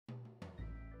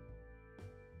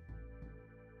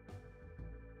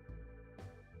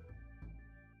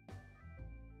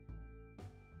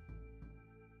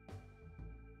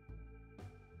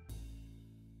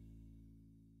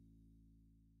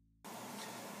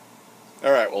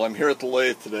Alright, well I'm here at the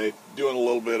lathe today doing a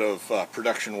little bit of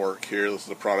production work here. This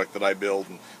is a product that I build,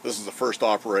 and this is the first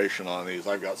operation on these.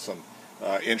 I've got some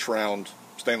inch round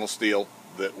stainless steel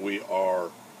that we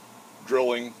are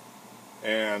drilling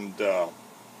and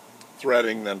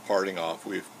threading, then parting off.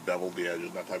 We've beveled the edges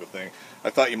and that type of thing. I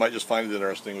thought you might just find it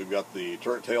interesting. We've got the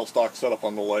turret tailstock set up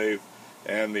on the lathe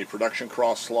and the production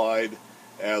cross slide,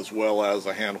 as well as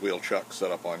a hand wheel chuck set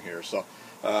up on here. So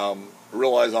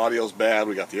realize audio's bad.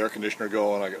 We got the air conditioner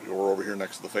going. We're over here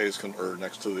next to the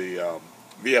next to the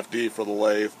VFD for the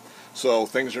lathe. So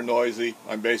things are noisy.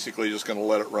 I'm basically just going to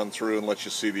let it run through and let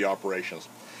you see the operations.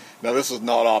 Now this is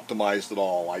not optimized at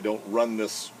all. I don't run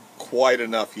this quite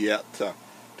enough yet to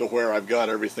where I've got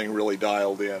everything really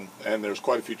dialed in, and there's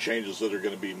quite a few changes that are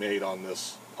going to be made on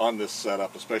this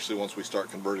setup, especially once we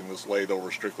start converting this lathe over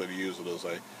strictly to use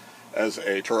it as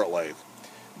a turret lathe.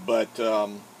 But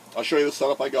I'll show you the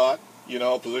setup I got. You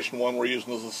know, position 1 we're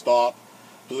using as a stop,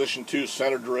 position 2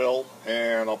 center drill,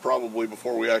 and I'll probably,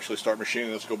 before we actually start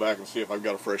machining this, go back and see if I've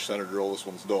got a fresh center drill. This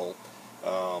one's dull,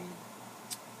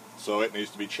 so it needs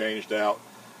to be changed out.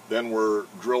 Then we're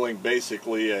drilling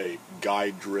basically a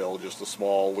guide drill, just a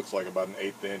small, looks like about an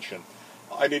 1/8 inch, and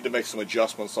I need to make some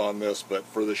adjustments on this, but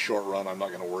for this short run I'm not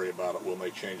going to worry about it. We'll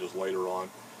make changes later on.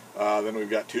 Then we've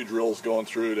got 2 drills going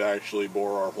through to actually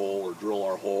bore our hole or drill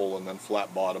our hole and then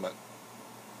flat bottom it.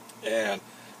 And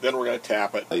then we're going to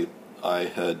tap it. I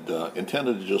had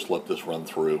intended to just let this run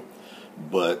through,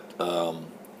 but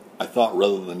I thought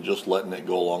rather than just letting it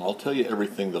go along, I'll tell you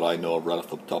everything that I know right off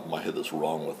the top of my head that's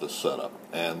wrong with this setup.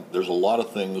 And there's a lot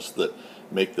of things that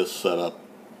make this setup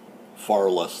far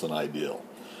less than ideal.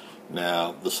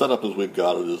 Now, the setup as we've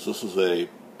got it is, this is a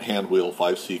hand wheel,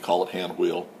 5C, call it hand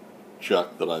wheel,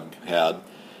 chuck that I've had,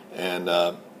 and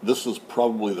this is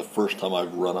probably the first time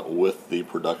I've run it with the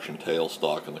production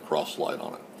tailstock and the cross slide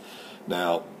on it.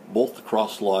 Now, both the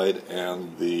cross slide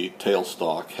and the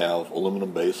tailstock have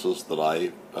aluminum bases that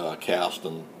I cast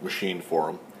and machined for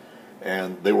them,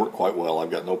 and they work quite well.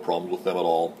 I've got no problems with them at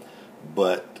all,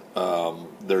 but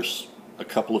there's a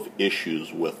couple of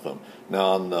issues with them.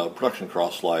 Now, on the production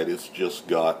cross slide, it's just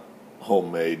got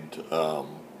homemade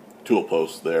tool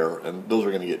posts there, and those are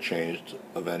going to get changed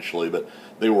eventually, but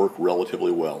they work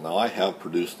relatively well. Now, I have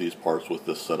produced these parts with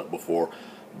this setup before,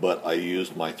 but I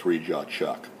used my 3-jaw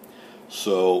chuck.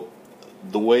 So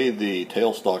the way the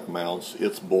tailstock mounts,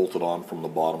 it's bolted on from the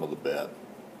bottom of the bed,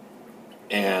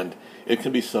 and it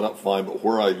can be set up fine, but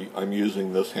where I'm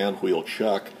using this hand wheel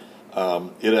chuck,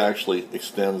 it actually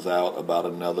extends out about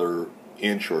another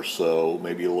inch or so,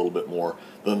 maybe a little bit more,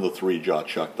 than the 3-jaw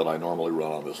chuck that I normally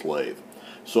run on this lathe.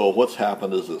 So what's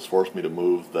happened is it's forced me to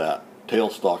move that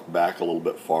tailstock back a little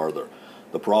bit farther.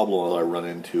 The problem that I run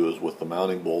into is with the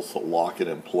mounting bolts that lock it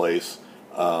in place,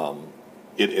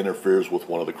 it interferes with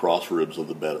one of the cross ribs of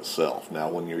the bed itself. Now,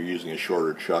 when you're using a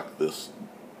shorter chuck, this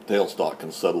tailstock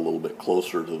can set a little bit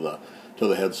closer to the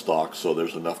headstock, so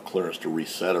there's enough clearance to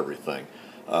reset everything.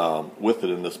 With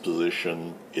it in this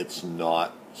position, it's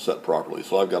not set properly,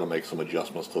 so I've got to make some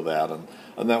adjustments to that,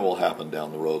 and that will happen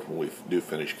down the road when we do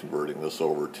finish converting this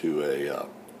over to a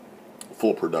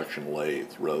full production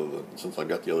lathe, rather than, since I've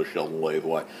got the other Sheldon Lathe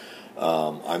I,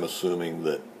 I'm assuming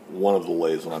that one of the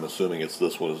lathes, and I'm assuming it's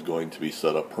this one, is going to be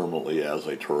set up permanently as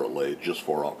a turret lathe just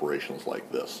for operations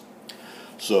like this.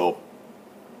 So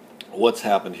what's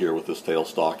happened here with this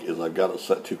tailstock is I've got it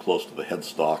set too close to the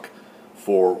headstock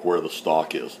for where the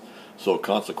stock is. So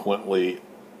consequently,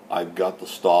 I've got the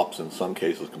stops in some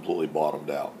cases completely bottomed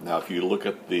out. Now, if you look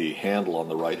at the handle on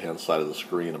the right-hand side of the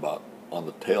screen about on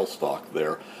the tailstock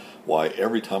there, why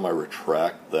every time I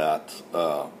retract that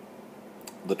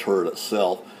the turret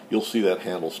itself, you'll see that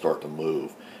handle start to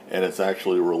move, and it's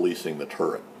actually releasing the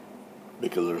turret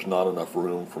because there's not enough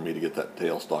room for me to get that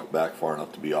tailstock back far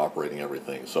enough to be operating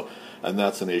everything. So, and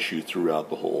that's an issue throughout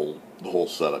the whole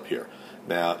setup here.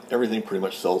 Now, everything pretty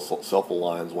much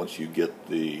self-aligns once you get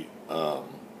the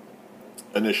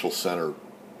initial center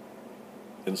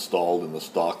installed in the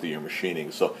stock that you're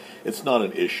machining, so it's not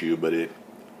an issue, but it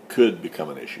could become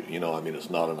an issue. You know, I mean, it's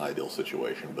not an ideal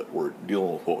situation, but we're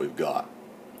dealing with what we've got.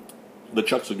 The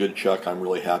chuck's a good chuck. I'm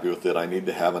really happy with it. I need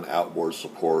to have an outboard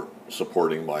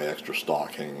supporting my extra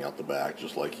stock hanging out the back,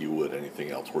 just like you would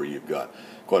anything else where you've got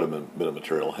quite a bit of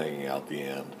material hanging out the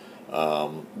end.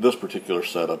 This particular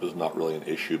setup is not really an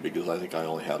issue because I think I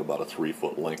only had about a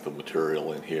 3-foot length of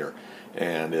material in here,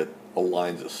 and it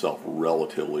aligns itself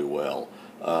relatively well.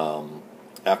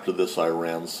 After this, I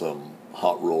ran some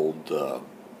hot rolled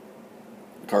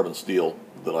carbon steel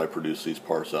that I produce these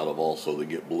parts out of also. They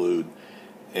get blued,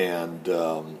 and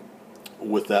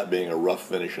with that being a rough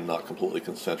finish and not completely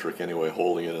concentric anyway,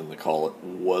 holding it in the collet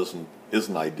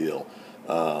isn't ideal.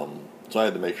 So I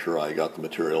had to make sure I got the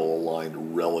material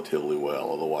aligned relatively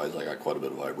well. Otherwise, I got quite a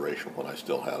bit of vibration when I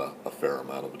still had a fair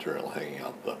amount of material hanging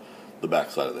out the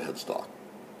backside of the headstock.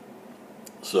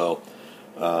 So,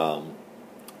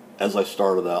 as I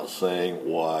started out saying,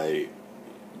 why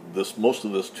most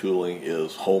of this tooling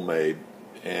is homemade,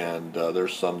 and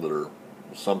there's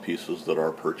some pieces that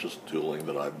are purchased tooling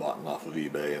that I've bought off of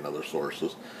eBay and other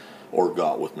sources, or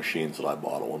got with machines that I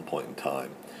bought at one point in time.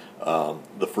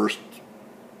 The first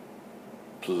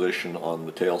position on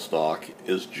the tailstock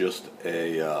is just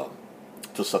to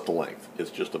set the length. It's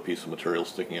just a piece of material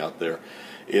sticking out there.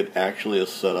 It actually is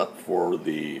set up for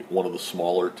one of the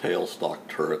smaller tailstock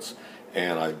turrets,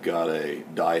 and I've got a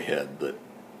die head that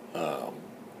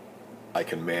I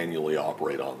can manually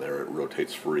operate on there. It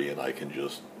rotates free, and I can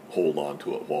just hold on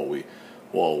to it while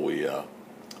we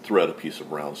thread a piece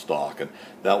of round stock. And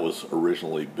that was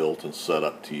originally built and set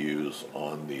up to use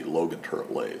on the Logan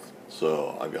turret lathe.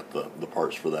 So I've got the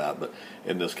parts for that, but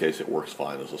in this case it works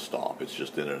fine as a stop. It's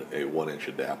just in a 1-inch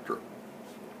adapter.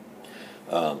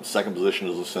 Second position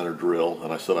is a center drill,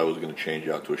 and I said I was going to change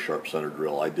out to a sharp center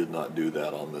drill. I did not do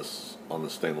that on this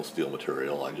stainless steel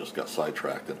material. I just got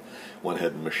sidetracked and went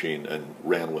ahead and machined and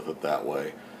ran with it that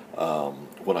way.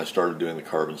 When I started doing the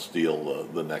carbon steel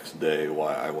the next day,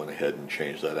 I went ahead and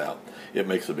changed that out. It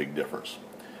makes a big difference.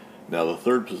 Now the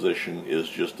third position is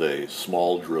just a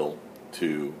small drill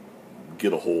to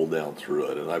get a hole down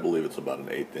through it, and I believe it's about an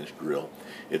 1/8-inch drill.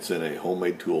 It's in a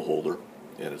homemade tool holder,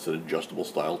 and it's an adjustable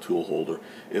style tool holder.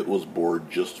 It was bored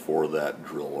just for that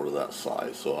drill or that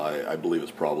size, so I believe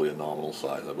it's probably a nominal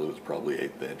size. I believe it's probably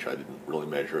 1/8 inch. I didn't really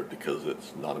measure it because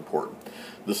it's not important.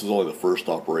 This is only the first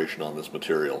operation on this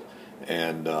material,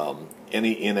 and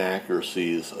any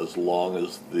inaccuracies, as long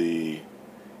as the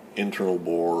internal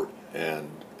bore and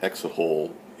exit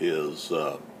hole is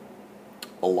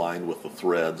aligned with the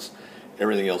threads,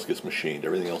 everything else gets machined.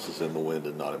 Everything else is in the wind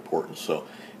and not important. So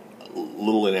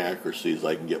little inaccuracies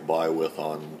I can get by with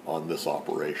on this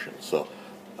operation. So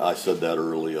I said that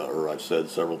earlier, or I've said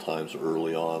several times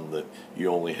early on, that you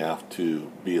only have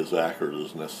to be as accurate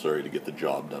as necessary to get the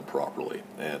job done properly.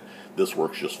 And this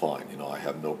works just fine. You know, I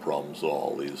have no problems at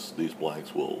all. These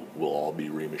blanks will all be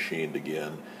remachined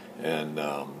again, and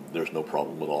there's no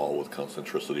problem at all with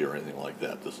concentricity or anything like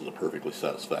that. This is a perfectly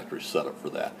satisfactory setup for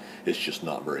that. It's just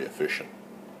not very efficient.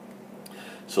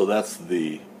 So that's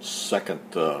the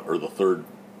second or the third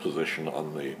position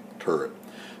on the turret.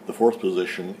 The fourth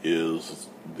position is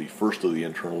the first of the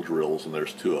internal drills, and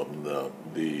there's two of them.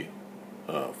 The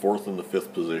fourth and the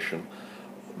fifth position.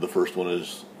 The first one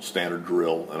is standard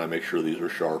drill, and I make sure these are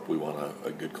sharp. We want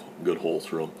a good hole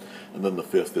through them. And then the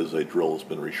fifth is a drill that's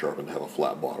been resharpened to have a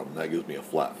flat bottom. That gives me a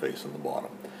flat face in the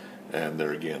bottom. And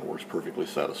there again, works perfectly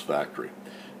satisfactory.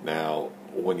 Now,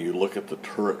 when you look at the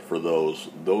turret for those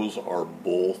are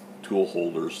both tool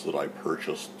holders that I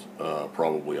purchased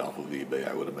probably off of eBay,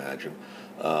 I would imagine.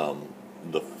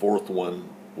 The fourth one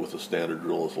with the standard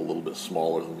drill is a little bit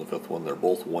smaller than the fifth one. They're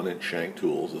both 1-inch shank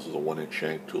tools. This is a 1-inch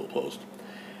shank tool post.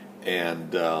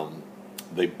 And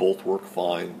they both work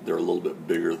fine. They're a little bit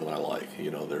bigger than I like. You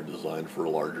know, they're designed for a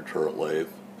larger turret lathe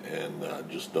and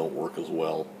just don't work as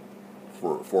well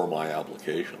for my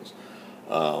applications.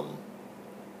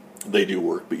 They do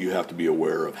work, but you have to be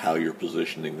aware of how you're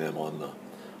positioning them on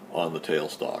the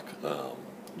tailstock,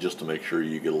 just to make sure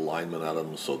you get alignment out of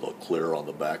them so they'll clear on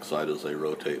the backside as they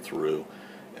rotate through.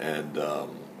 And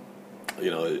you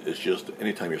know, it's just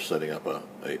anytime you're setting up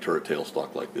a turret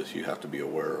tailstock like this, you have to be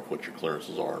aware of what your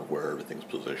clearances are and where everything's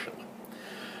positioned.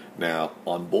 Now,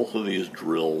 on both of these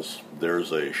drills,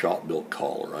 there's a shop-built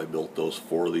collar. I built those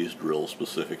for these drills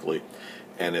specifically,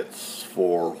 and it's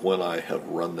for when I have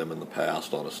run them in the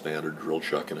past on a standard drill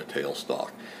chuck and a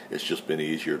tailstock. It's just been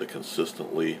easier to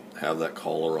consistently have that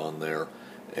collar on there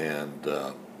and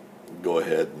go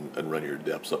ahead and run your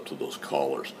depths up to those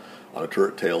collars. On a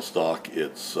turret tailstock,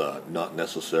 it's not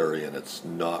necessary, and it's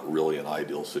not really an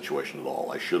ideal situation at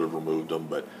all. I should have removed them,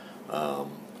 but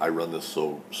I run this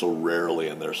so rarely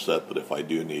in their set that if I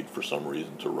do need for some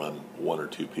reason to run one or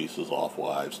two pieces off,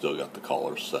 well, I've still got the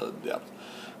collars set at depth.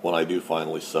 When I do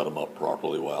finally set them up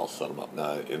properly, well, I'll set them up.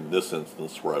 Now, in this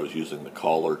instance where I was using the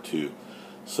collar to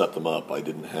set them up, I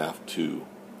didn't have to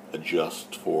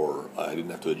adjust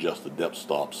the depth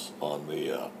stops on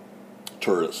the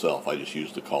turret itself. I just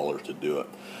used the collars to do it.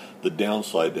 The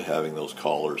downside to having those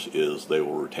collars is they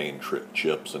will retain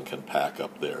chips and can pack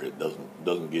up there. It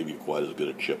doesn't give you quite as good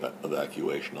a chip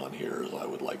evacuation on here as I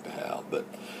would like to have. But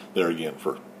there again,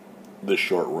 for this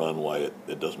short run, why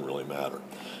it doesn't really matter.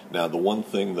 Now, the one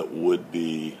thing that would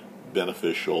be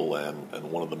beneficial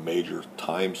and one of the major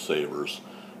time savers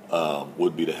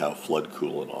would be to have flood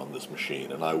coolant on this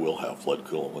machine, and I will have flood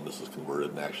coolant when this is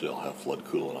converted, and actually I'll have flood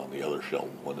coolant on the other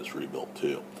Sheldon when it's rebuilt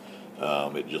too.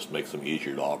 It just makes them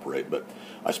easier to operate, but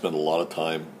I spend a lot of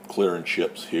time clearing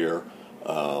chips here.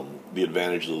 The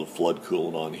advantages of the flood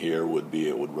coolant on here would be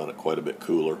it would run it quite a bit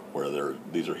cooler, where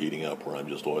these are heating up where I'm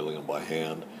just oiling them by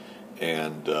hand,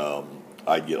 and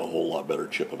I'd get a whole lot better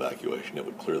chip evacuation. It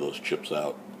would clear those chips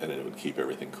out, and it would keep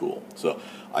everything cool. So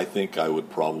I think I would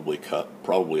probably cut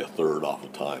a third off the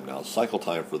time. Now, cycle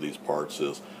time for these parts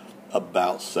is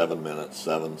about 7 minutes,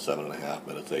 7.5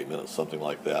 minutes, 8 minutes, something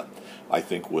like that. I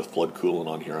think with flood coolant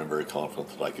on here, I'm very confident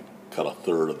that I could cut a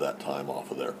third of that time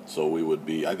off of there. So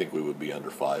I think we would be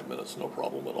under 5 minutes, no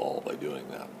problem at all by doing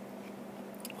that.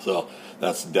 So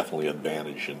that's definitely an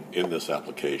advantage in this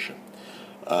application.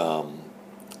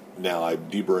 Now I'm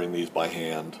deburring these by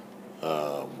hand,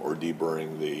 or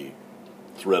deburring the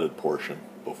threaded portion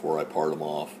before I part them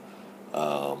off.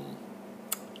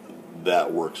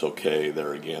 That works okay.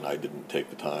 There again, I didn't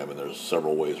take the time, and there's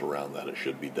several ways around that it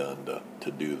should be done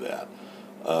to do that.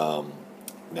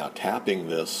 Now, tapping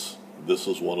this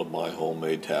is one of my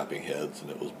homemade tapping heads, and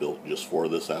it was built just for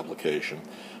this application.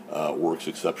 Works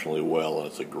exceptionally well, and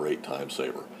it's a great time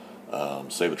saver.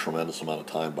 Save a tremendous amount of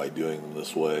time by doing them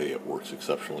this way. It works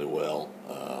exceptionally well,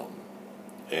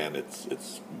 and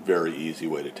it's very easy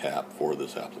way to tap for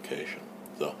this application.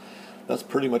 So that's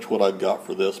pretty much what I've got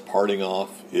for this. Parting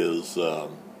off is,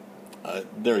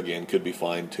 there again, could be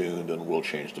fine-tuned, and we'll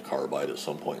change the carbide at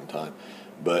some point in time,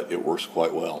 but it works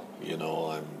quite well. You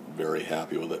know, I'm very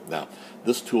happy with it. Now,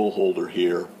 this tool holder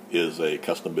here is a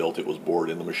custom built. It was bored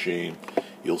in the machine.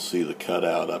 You'll see the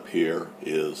cutout up here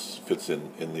fits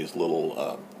in these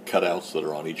little cutouts that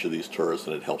are on each of these turrets,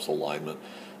 and it helps alignment.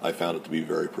 I found it to be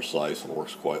very precise and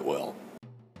works quite well.